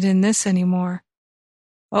interested in this anymore.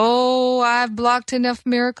 Oh, I've blocked enough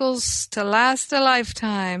miracles to last a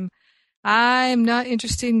lifetime. I'm not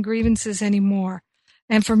interested in grievances anymore.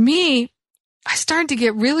 And for me, I started to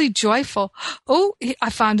get really joyful. Oh,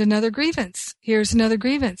 I found another grievance. Here's another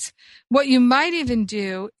grievance. What you might even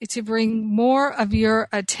do is to bring more of your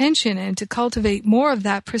attention and to cultivate more of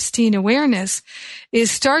that pristine awareness is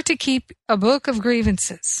start to keep a book of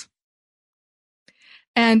grievances.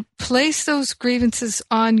 And place those grievances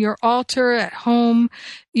on your altar at home.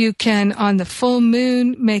 You can, on the full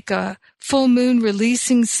moon, make a full moon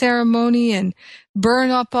releasing ceremony and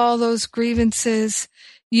burn up all those grievances.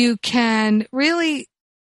 You can really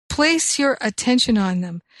place your attention on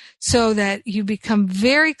them so that you become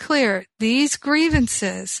very clear. These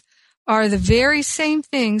grievances are the very same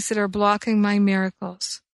things that are blocking my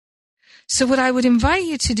miracles. So what I would invite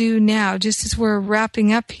you to do now, just as we're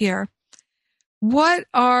wrapping up here, what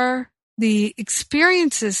are the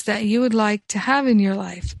experiences that you would like to have in your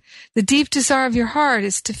life? The deep desire of your heart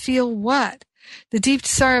is to feel what? The deep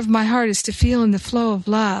desire of my heart is to feel in the flow of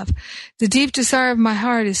love. The deep desire of my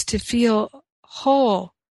heart is to feel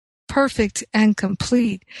whole, perfect, and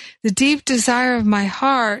complete. The deep desire of my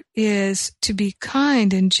heart is to be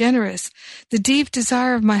kind and generous. The deep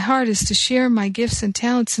desire of my heart is to share my gifts and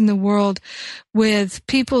talents in the world with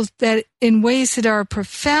people that in ways that are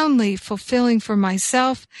profoundly fulfilling for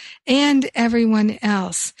myself and everyone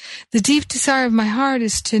else. The deep desire of my heart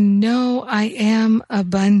is to know I am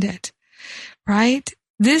abundant. Right?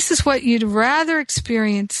 This is what you'd rather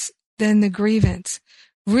experience than the grievance.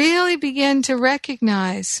 Really begin to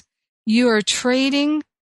recognize you are trading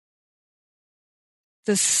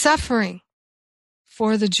the suffering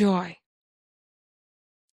for the joy.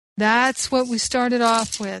 That's what we started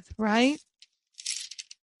off with, right?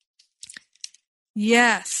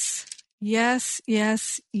 Yes, yes,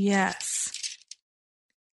 yes, yes.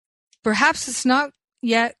 Perhaps it's not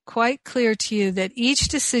yet quite clear to you that each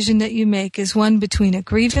decision that you make is one between a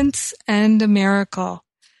grievance and a miracle.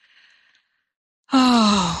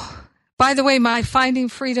 Oh, by the way, my Finding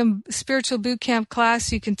Freedom Spiritual Bootcamp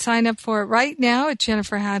class, you can sign up for it right now at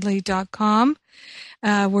jenniferhadley.com.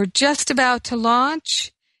 We're just about to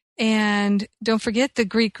launch. And don't forget the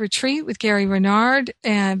Greek Retreat with Gary Renard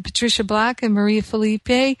and Patricia Black and Maria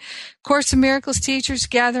Felipe. Course of Miracles teachers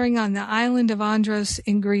gathering on the island of Andros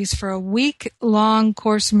in Greece for a week-long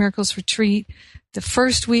Course of Miracles retreat, the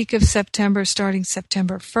first week of September, starting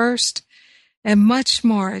September 1st. And much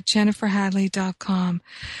more at jenniferhadley.com.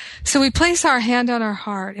 So we place our hand on our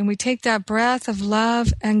heart and we take that breath of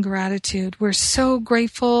love and gratitude. We're so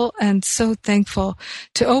grateful and so thankful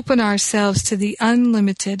to open ourselves to the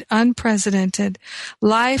unlimited, unprecedented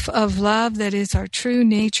life of love that is our true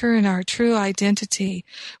nature and our true identity.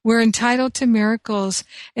 We're entitled to miracles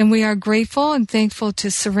and we are grateful and thankful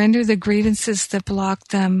to surrender the grievances that block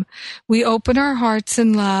them. We open our hearts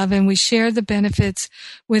in love and we share the benefits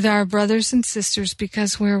with our brothers and sisters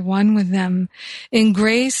because we're one with them. In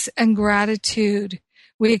grace and gratitude,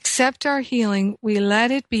 We accept our healing. We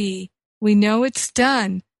let it be. We know it's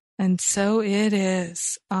done. And so it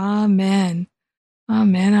is. Amen.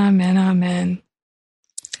 Amen, amen, amen.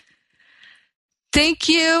 Thank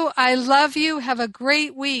you. I love you. Have a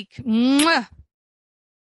great week. Mwah.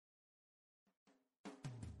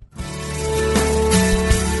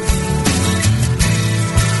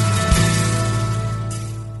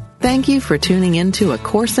 Thank you for tuning in to A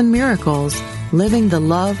Course in Miracles, Living the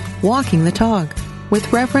Love, Walking the Talk,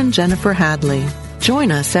 with Reverend Jennifer Hadley.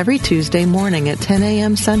 Join us every Tuesday morning at 10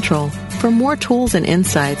 a.m. Central for more tools and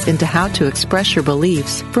insights into how to express your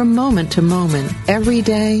beliefs from moment to moment, every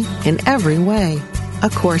day, in every way. A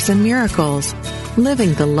Course in Miracles,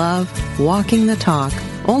 Living the Love, Walking the Talk,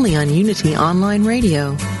 only on Unity Online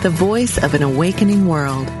Radio, the voice of an awakening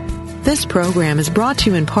world. This program is brought to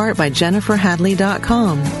you in part by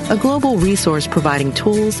JenniferHadley.com, a global resource providing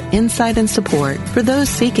tools, insight, and support for those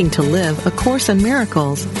seeking to live A Course in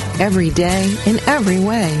Miracles every day in every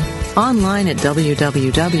way. Online at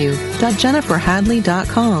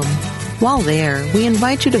www.JenniferHadley.com. While there, we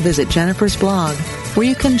invite you to visit Jennifer's blog, where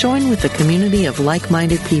you can join with the community of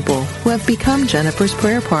like-minded people who have become Jennifer's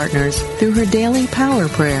prayer partners through her daily power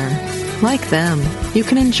prayer. Like them, you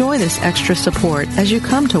can enjoy this extra support as you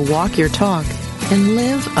come to walk your talk and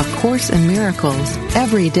live A Course in Miracles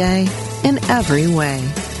every day in every way.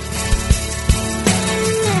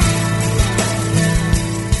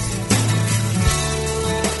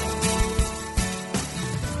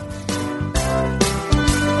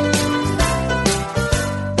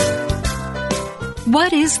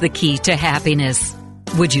 What is the key to happiness?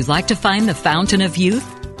 Would you like to find the fountain of youth?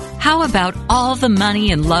 How about all the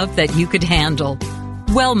money and love that you could handle?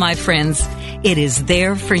 Well, my friends, it is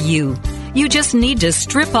there for you. You just need to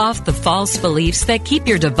strip off the false beliefs that keep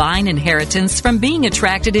your divine inheritance from being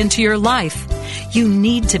attracted into your life. You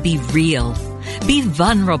need to be real. Be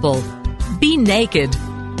vulnerable. Be naked.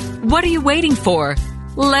 What are you waiting for?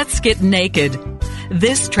 Let's get naked.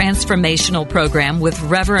 This transformational program with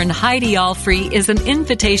Reverend Heidi Alfrey is an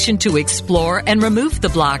invitation to explore and remove the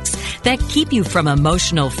blocks that keep you from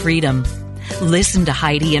emotional freedom. Listen to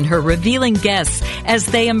Heidi and her revealing guests as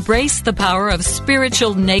they embrace the power of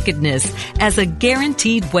spiritual nakedness as a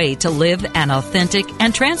guaranteed way to live an authentic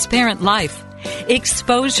and transparent life.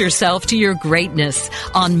 Expose yourself to your greatness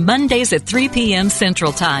on Mondays at 3 p.m.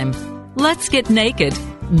 Central Time. Let's get naked.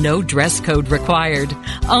 No dress code required.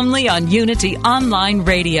 Only on Unity Online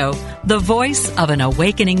Radio, the voice of an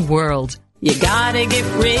awakening world. You gotta get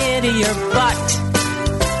rid of your butt.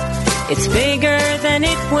 It's bigger than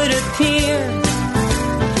it would appear.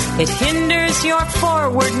 It hinders your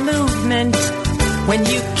forward movement when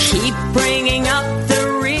you keep bringing up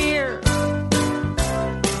the rear.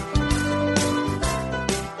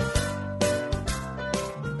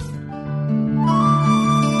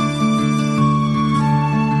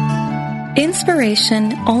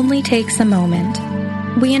 Inspiration only takes a moment.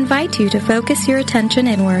 We invite you to focus your attention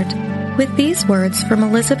inward with these words from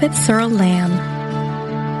Elizabeth Searle Lamb.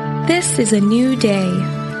 This is a new day.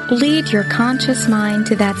 Lead your conscious mind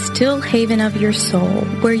to that still haven of your soul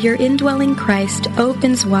where your indwelling Christ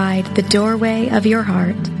opens wide the doorway of your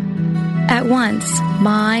heart. At once,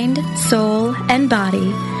 mind, soul, and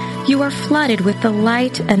body, you are flooded with the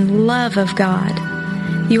light and love of God.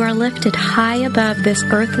 You are lifted high above this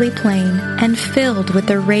earthly plane and filled with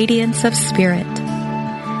the radiance of Spirit.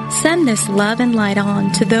 Send this love and light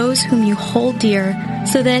on to those whom you hold dear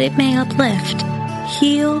so that it may uplift,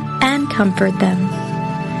 heal, and comfort them.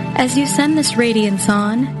 As you send this radiance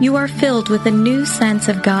on, you are filled with a new sense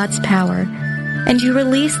of God's power, and you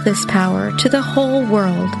release this power to the whole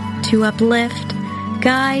world to uplift,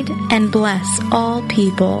 guide, and bless all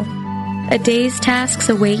people. A day's tasks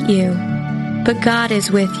await you. But God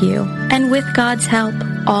is with you, and with God's help,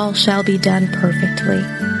 all shall be done perfectly.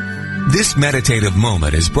 This meditative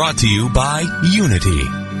moment is brought to you by Unity.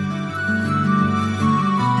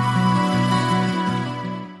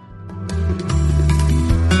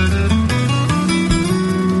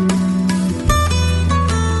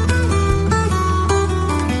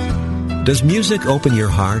 Does music open your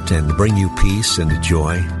heart and bring you peace and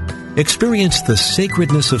joy? Experience the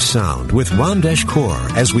sacredness of sound with Ramdesh Kaur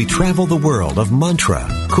as we travel the world of mantra,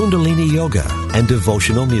 Kundalini Yoga, and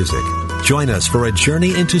devotional music. Join us for a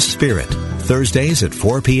journey into spirit, Thursdays at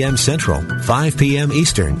 4 p.m. Central, 5 p.m.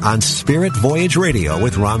 Eastern on Spirit Voyage Radio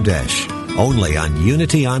with Ramdesh. Only on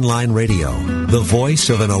Unity Online Radio, the voice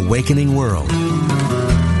of an awakening world.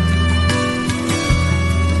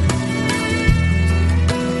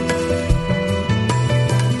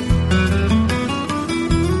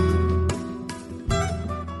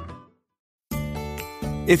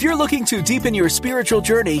 If you're looking to deepen your spiritual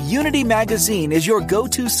journey, Unity Magazine is your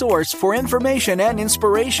go-to source for information and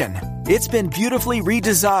inspiration. It's been beautifully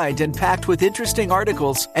redesigned and packed with interesting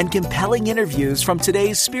articles and compelling interviews from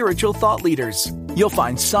today's spiritual thought leaders. You'll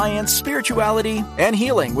find science, spirituality, and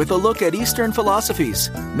healing with a look at Eastern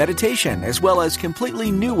philosophies, meditation, as well as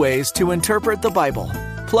completely new ways to interpret the Bible.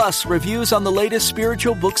 Plus, reviews on the latest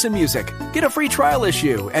spiritual books and music. Get a free trial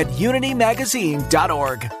issue at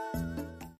unitymagazine.org.